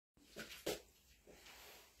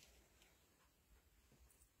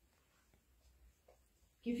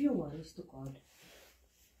Give your worries to God.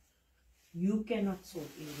 You cannot sort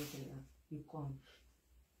everything out. You can't.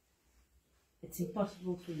 It's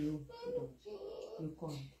impossible for you to do. You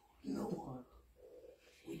can't. Give it to God.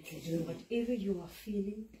 And whatever you are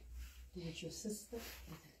feeling towards your sister,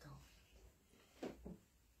 let it go.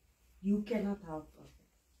 You cannot help her.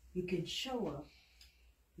 You can show her.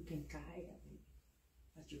 You can guide her.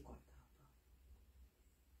 But you can't help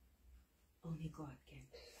her. Only God can.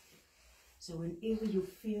 So whenever you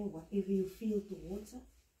feel, whatever you feel towards her,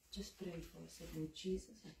 just pray for her. Say, Lord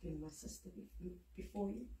Jesus, I bring my sister before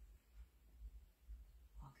you.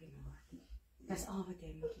 Okay, Lord. That's all what I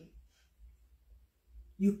need.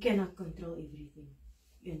 You cannot control everything.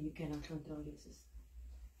 And you cannot control your sister.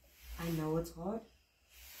 I know it's hard,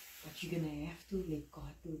 but you're going to have to let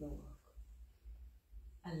God do the work.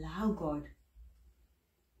 Allow God.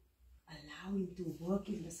 Allow Him to work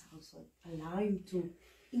in this household. Allow Him to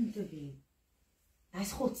intervene.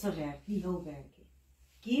 That's God's werk, nie jou werk.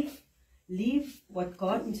 Leave what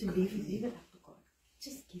God needs to leave it up to God.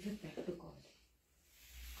 Just give it back to God.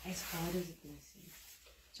 As hard as it may seem.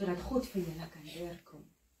 Sodat God vir julle kan deurkom.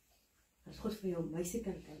 Dat God vir jou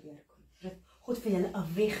meisiekind kan deurkom. Dat God vir julle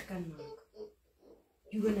 'n weg kan maak.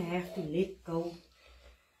 You're going to have to let go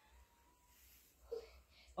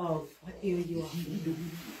of whatever you are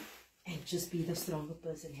doing. And just be the stronger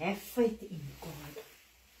person. Have faith in God.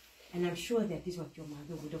 And I'm sure that is what your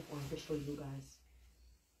mother would have wanted for you guys.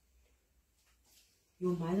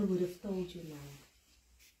 Your mother would have told you now.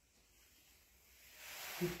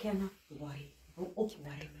 You cannot worry. Hou op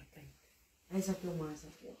worry my kind. Hy sê jou ma sê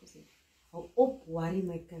vir jou gesê. Hou op worry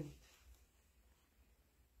my kind.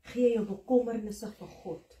 Gee jou bekommernisse vir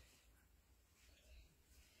God.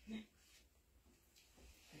 Nee.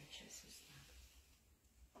 In Jesus naam.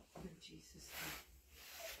 In Jesus naam.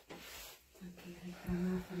 Dankie, ek kan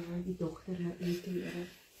nou van die dogter na u toe, Here.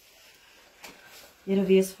 Here,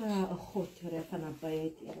 wees vir haar 'n God, Here, van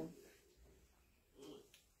nabyheid, Here.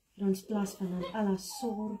 Vir ons plaas van al haar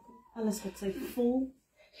sorg, alles wat sy voel,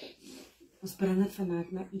 ons bring dit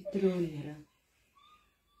vanaand na u troon, Here.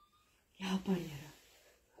 Help haar, Here.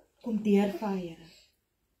 Kom deur vir haar, Here.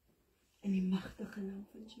 In die magtige naam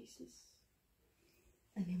van Jesus.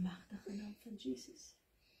 In die magtige naam van Jesus.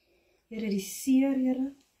 Here, die seer,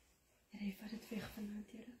 Here. Here, vat dit weg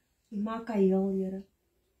vanaand, Here. U maak haar heel, Here.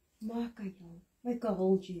 Maak haar heel. Make her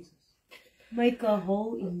whole, Jesus. Make her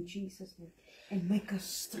whole in Jesus' name. And make her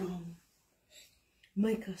strong.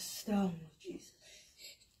 Make her strong, Jesus.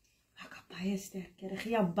 Maak haar baie sterk, Here.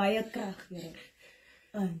 Gee haar baie krag, Here.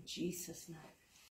 In Jesus' name.